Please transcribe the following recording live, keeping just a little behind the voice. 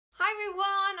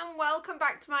welcome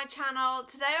back to my channel.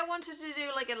 Today I wanted to do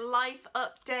like a life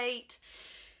update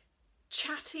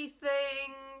chatty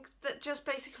thing that just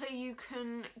basically you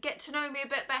can get to know me a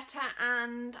bit better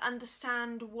and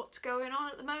understand what's going on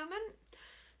at the moment.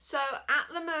 So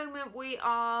at the moment we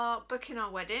are booking our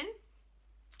wedding,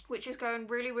 which is going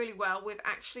really well. We've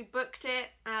actually booked it.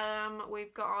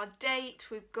 We've got our date,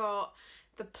 we've got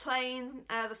the plane,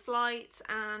 the flights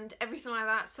and everything like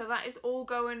that. So that is all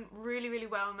going really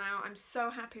well now. I'm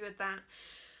so happy with that.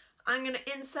 I'm going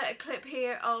to insert a clip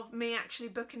here of me actually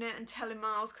booking it and telling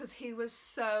Miles because he was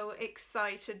so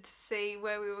excited to see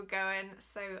where we were going.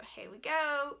 So here we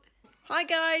go. Hi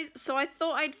guys, so I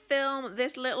thought I'd film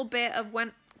this little bit of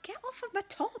when... Get off of my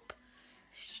top.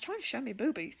 She's trying to show me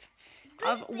boobies.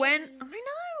 Of when... I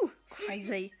know!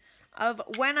 Crazy. Of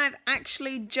when I've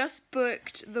actually just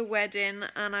booked the wedding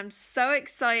and I'm so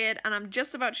excited and I'm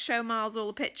just about to show Miles all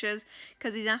the pictures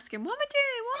because he's asking, what am I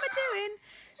doing?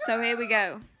 So here we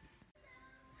go.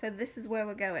 So this is where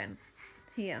we're going.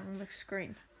 Here on the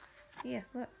screen. Here,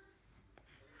 look.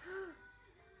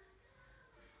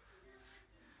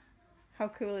 How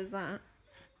cool is that?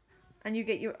 And you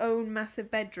get your own massive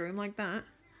bedroom like that.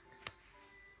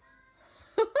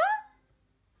 Look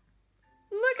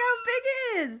how big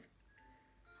it is!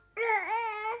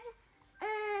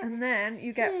 And then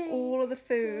you get all of the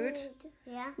food,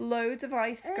 loads of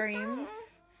ice creams,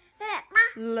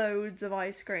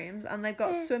 and they've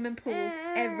got swimming pools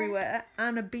everywhere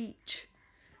and a beach.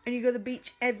 And you go to the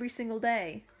beach every single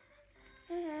day.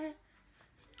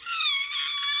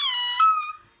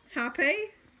 Happy?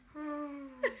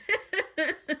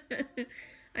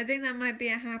 I think that might be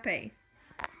a happy.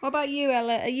 What about you,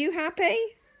 Ella? Are you happy?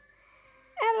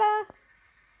 Ella?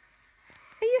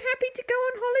 Are you happy to go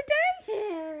on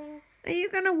holiday? Are you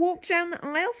going to walk down the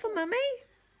aisle for Mummy?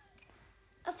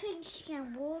 I think she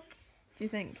can walk. Do you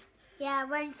think? Yeah,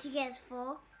 when she gets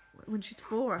 4. When she's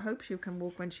 4? I hope she can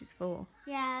walk when she's 4.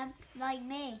 Yeah, like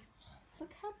me.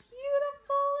 Look how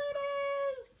beautiful it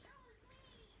is!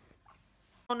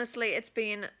 Honestly, it's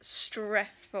been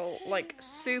stressful, like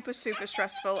super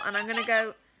stressful, and I'm going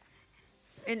to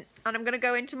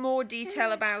go into more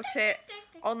detail about it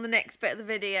on the next bit of the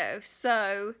video.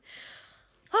 So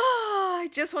I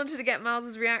just wanted to get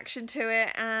Miles's reaction to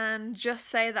it and just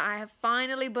say that I have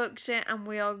finally booked it and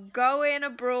we are going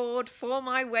abroad for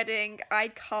my wedding. I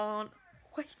can't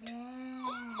wait.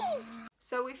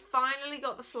 So we finally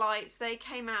got the flights. They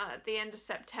came out at the end of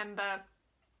September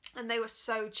and they were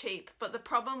so cheap, but the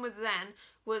problem was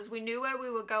we knew where we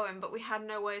were going but we had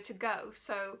nowhere to go.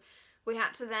 So we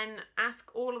had to then ask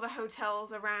all of the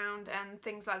hotels around and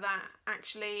things like that,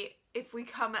 actually, if we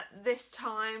come at this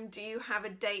time, do you have a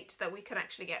date that we could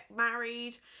actually get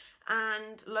married?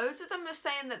 And loads of them are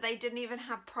saying that they didn't even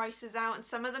have prices out, and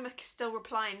some of them are still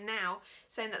replying now,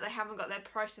 saying that they haven't got their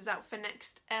prices out for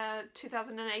next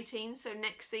 2018, so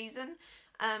next season.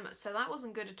 So that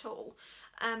wasn't good at all.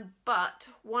 But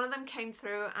one of them came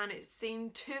through and it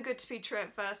seemed too good to be true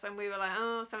at first, and we were like,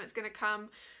 oh, something's going to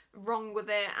come wrong with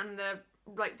it. And the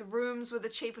rooms were the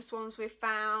cheapest ones we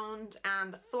found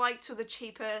and the flights were the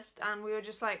cheapest, and we were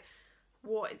just like,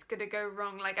 what is gonna go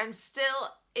wrong? Like, I'm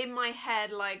still in my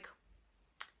head like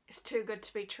it's too good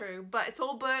to be true, but it's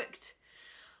all booked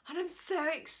and I'm so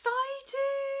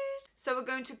excited. So we're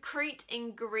going to Crete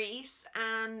in Greece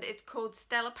and it's called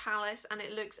Stella Palace and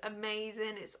it looks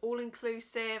amazing. It's all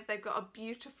inclusive. They've got a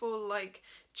beautiful like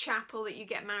chapel that you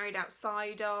get married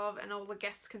outside of and all the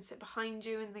guests can sit behind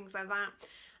you and things like that,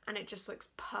 and it just looks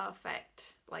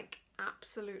perfect, like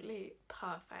absolutely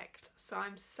perfect. So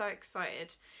I'm so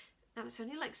excited, and it's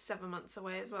only like 7 months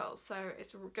away as well, so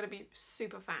it's gonna be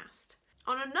super fast.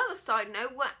 On another side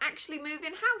note, we're actually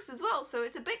moving house as well, so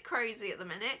it's a bit crazy at the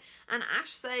minute, and Ash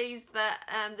says that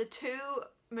the 2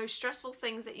 most stressful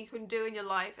things that you can do in your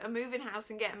life are moving house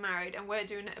and getting married, and we're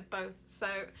doing it at both.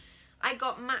 So I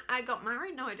got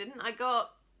married? No, I didn't. I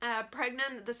got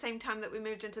pregnant at the same time that we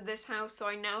moved into this house, so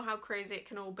I know how crazy it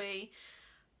can all be.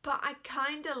 But I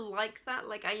kind of like that.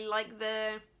 Like, I like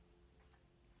the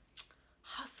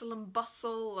hustle and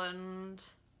bustle and...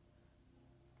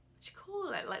 what do you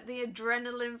call it? Like the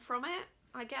adrenaline from it,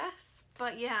 I guess.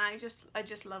 But yeah, I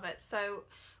just love it. So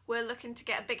we're looking to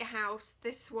get a bigger house.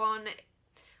 This one,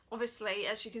 obviously,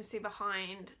 as you can see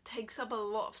behind, takes up a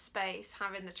lot of space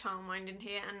having the childminding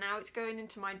here, and now it's going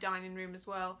into my dining room as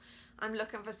well. I'm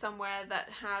looking for somewhere that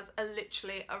has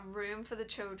literally a room for the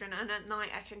children, and at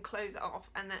night I can close it off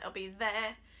and then it'll be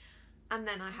there, and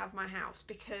then I have my house,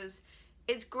 because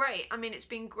it's great. I mean, it's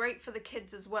been great for the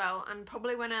kids as well, and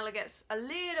probably when Ella gets a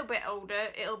little bit older,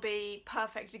 it'll be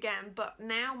perfect again. But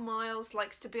now Miles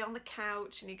likes to be on the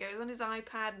couch, and he goes on his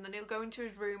iPad, and then he'll go into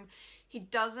his room. He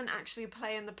doesn't actually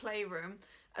play in the playroom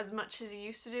as much as he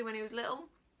used to do when he was little.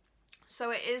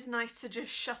 So it is nice to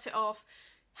just shut it off,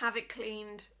 have it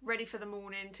cleaned, ready for the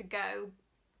morning to go,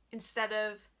 instead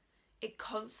of it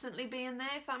constantly being there,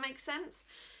 if that makes sense.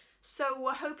 So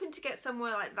we're hoping to get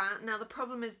somewhere like that. Now the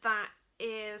problem is that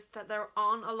there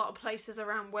aren't a lot of places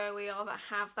around where we are that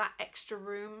have that extra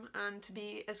room and to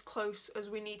be as close as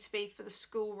we need to be for the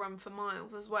school run for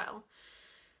Miles as well.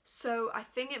 So I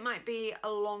think it might be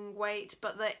a long wait,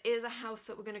 but there is a house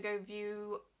that we're going to go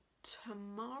view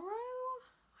tomorrow.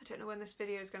 I don't know when this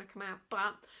video is going to come out,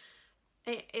 but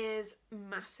it is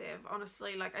massive,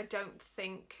 honestly. Like, I don't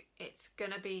think it's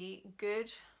going to be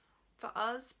good for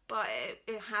us, but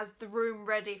it has the room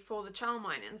ready for the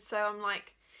childminding. So I'm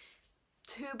like,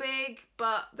 too big,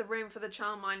 but the room for the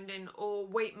childminding, or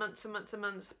wait months and months and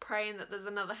months praying that there's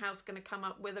another house going to come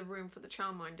up with a room for the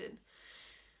childminding.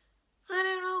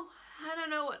 I don't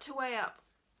know what to weigh up.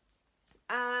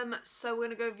 So we're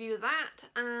going to go view that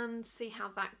and see how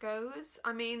that goes.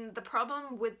 I mean, the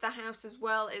problem with the house as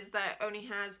well is that it only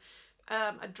has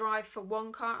a drive for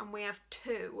one car, and we have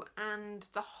two, and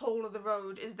the whole of the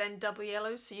road is then double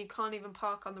yellow, so you can't even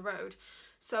park on the road.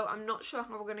 So I'm not sure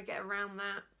how we're going to get around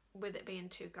that with it being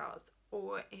two cars,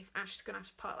 or if Ash is going to have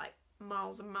to park like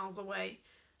miles and miles away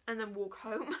and then walk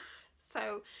home.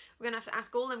 So we're going to have to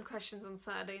ask all them questions on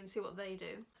Saturday and see what they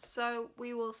do. So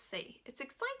we will see. It's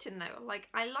exciting though. Like,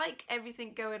 I like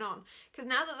everything going on, because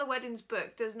now that the wedding's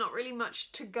booked, there's not really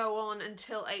much to go on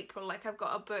until April. Like, I've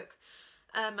got to book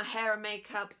a hair and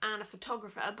makeup and a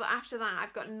photographer, but after that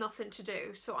I've got nothing to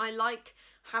do. So I like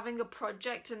having a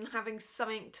project and having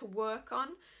something to work on.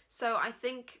 So I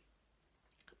think,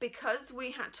 because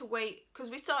we had to wait, because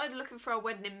we started looking for our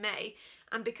wedding in May,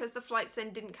 and because the flights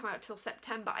then didn't come out till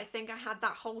September, I think I had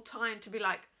that whole time to be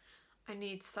like, I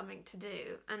need something to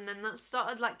do. And then that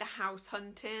started like the house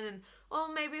hunting, and,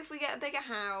 well, maybe if we get a bigger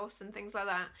house and things like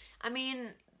that. I mean,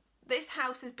 this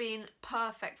house has been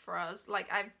perfect for us.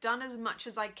 Like, I've done as much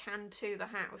as I can to the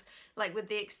house, like with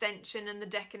the extension and the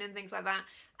decking and things like that.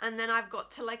 And then I've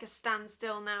got to like a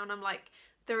standstill now, and I'm like,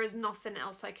 there is nothing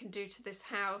else I can do to this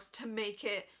house to make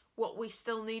it what we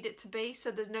still need it to be.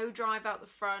 So there's no drive out the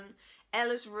front.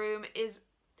 Ella's room is,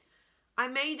 I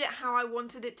made it how I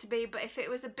wanted it to be, but if it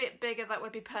was a bit bigger, that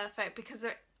would be perfect, because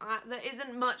there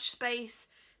isn't much space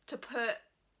to put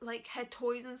like her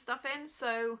toys and stuff in.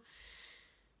 So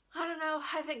I don't know,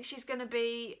 I think she's going to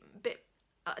be a bit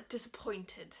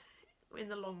disappointed in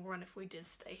the long run if we did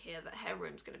stay here, that her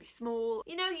room's going to be small.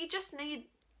 You know, you just need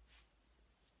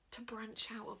to branch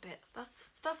out a bit.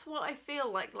 That's what I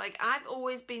feel like. Like, I've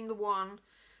always been the one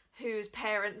whose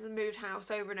parents have moved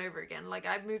house over and over again. Like,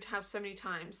 I've moved house so many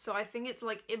times, so I think it's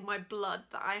like in my blood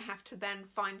that I have to then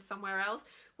find somewhere else.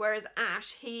 Whereas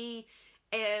Ash, he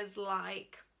is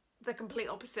like the complete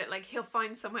opposite. Like, he'll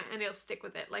find somewhere and he'll stick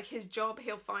with it. Like, his job,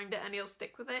 he'll find it and he'll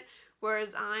stick with it.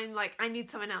 Whereas I'm like, I need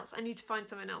something else. I need to find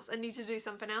something else. I need to do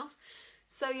something else.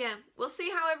 So yeah, we'll see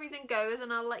how everything goes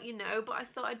and I'll let you know, but I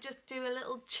thought I'd just do a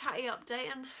little chatty update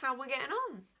on how we're getting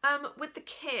on. With the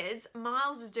kids,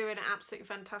 Miles is doing absolutely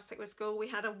fantastic with school. We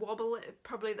had a wobble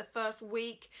probably the first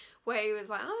week where he was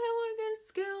like, I don't want to go to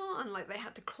school, and like they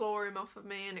had to claw him off of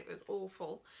me, and it was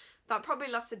awful. That probably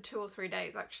lasted 2 or 3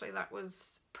 days actually. That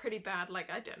was pretty bad. Like,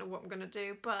 I don't know what I'm going to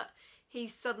do, but he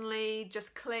suddenly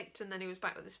just clicked, and then he was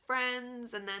back with his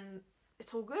friends, and then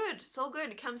it's all good. It's all good.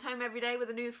 He comes home every day with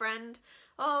a new friend.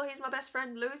 Oh, he's my best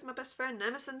friend. Louis' my best friend.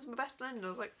 Emerson's my best friend. I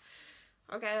was like,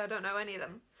 okay, I don't know any of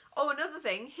them. Oh, another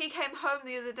thing. He came home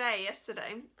the other day,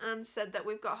 yesterday, and said that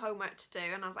we've got homework to do.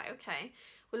 And I was like, okay.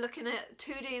 We're looking at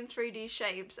 2D and 3D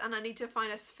shapes, and I need to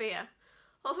find a sphere.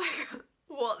 I was like,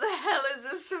 what the hell is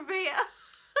a sphere?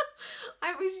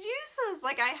 I was useless.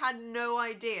 Like, I had no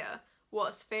idea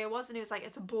what a sphere was. And he was like,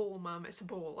 it's a ball, Mum. It's a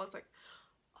ball. I was like,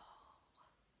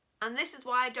 and this is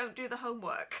why I don't do the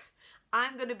homework.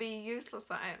 I'm going to be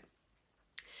useless at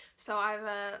it. So I've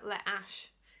let Ash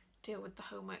deal with the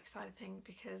homework side of things,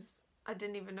 because I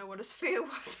didn't even know what a sphere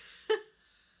was.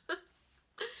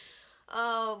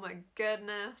 Oh my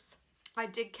goodness. I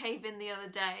did cave in the other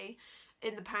day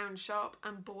in the pound shop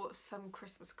and bought some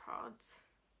Christmas cards.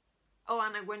 Oh,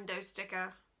 and a window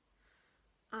sticker.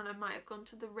 And I might have gone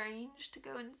to the range to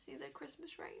go and see their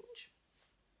Christmas range.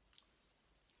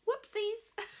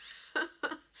 Whoopsies.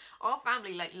 Our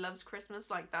family like loves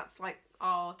Christmas. Like, that's like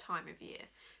our time of year,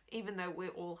 even though we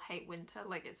all hate winter.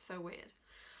 Like, it's so weird.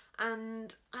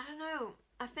 And I don't know,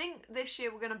 I think this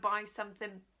year we're going to buy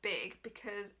something big,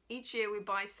 because each year we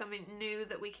buy something new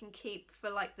that we can keep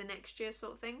for like the next year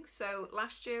sort of thing. So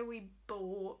last year we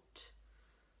bought,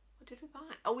 what did we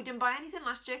buy? Oh, we didn't buy anything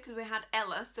last year because we had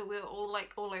Ella, so we were all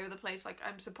like all over the place. Like,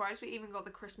 I'm surprised we even got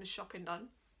the Christmas shopping done,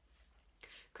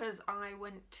 because I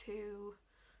went to,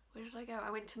 where did I go? I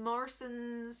went to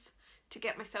Morrison's to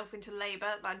get myself into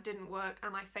labour. That didn't work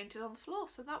and I fainted on the floor,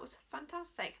 so that was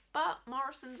fantastic. But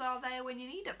Morrison's are there when you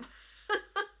need them.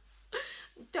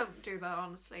 Don't do that,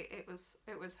 honestly. It was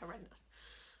horrendous.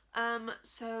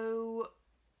 So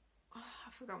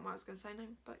I forgot what I was going to say now,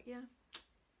 but yeah.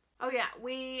 Oh yeah,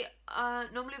 we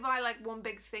normally buy like one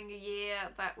big thing a year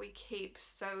that we keep.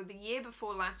 So the year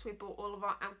before last we bought all of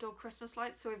our outdoor Christmas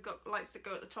lights. So we've got lights that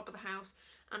go at the top of the house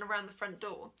and around the front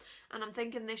door. And I'm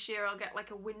thinking this year I'll get like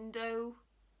a window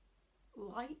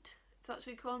light, if that's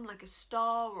what you call them, like a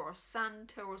star or a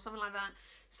Santa or something like that.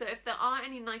 So if there are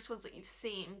any nice ones that you've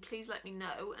seen, please let me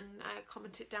know and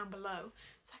comment it down below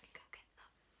so I can go get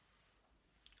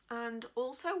them. And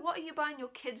also, what are you buying your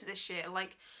kids this year?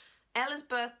 Like, Ella's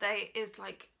birthday is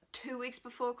like 2 weeks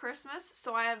before Christmas,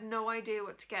 so I have no idea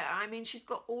what to get. I mean, she's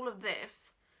got all of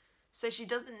this, so she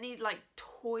doesn't need like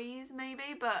toys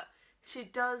maybe, but she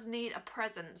does need a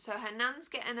present. So her nan's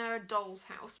getting her a doll's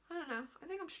house. I don't know, I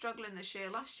think I'm struggling this year.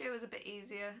 Last year was a bit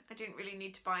easier. I didn't really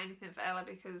need to buy anything for Ella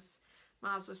because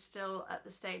Miles was still at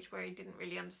the stage where he didn't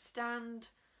really understand.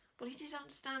 Well, he did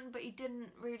understand, but he didn't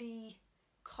really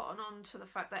cotton on to the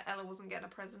fact that Ella wasn't getting a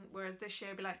present, whereas this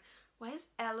year he'd be like, where's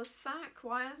Ella's sack?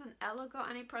 Why hasn't Ella got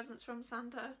any presents from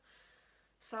Santa?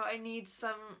 So I need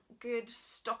some good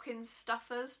stocking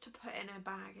stuffers to put in her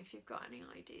bag if you've got any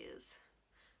ideas.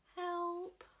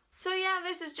 Help. So yeah,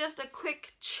 this is just a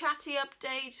quick chatty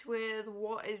update with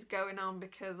what is going on,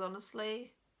 because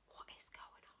honestly, what is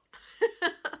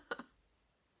going on?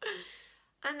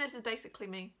 And this is basically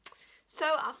me. So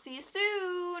I'll see you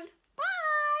soon.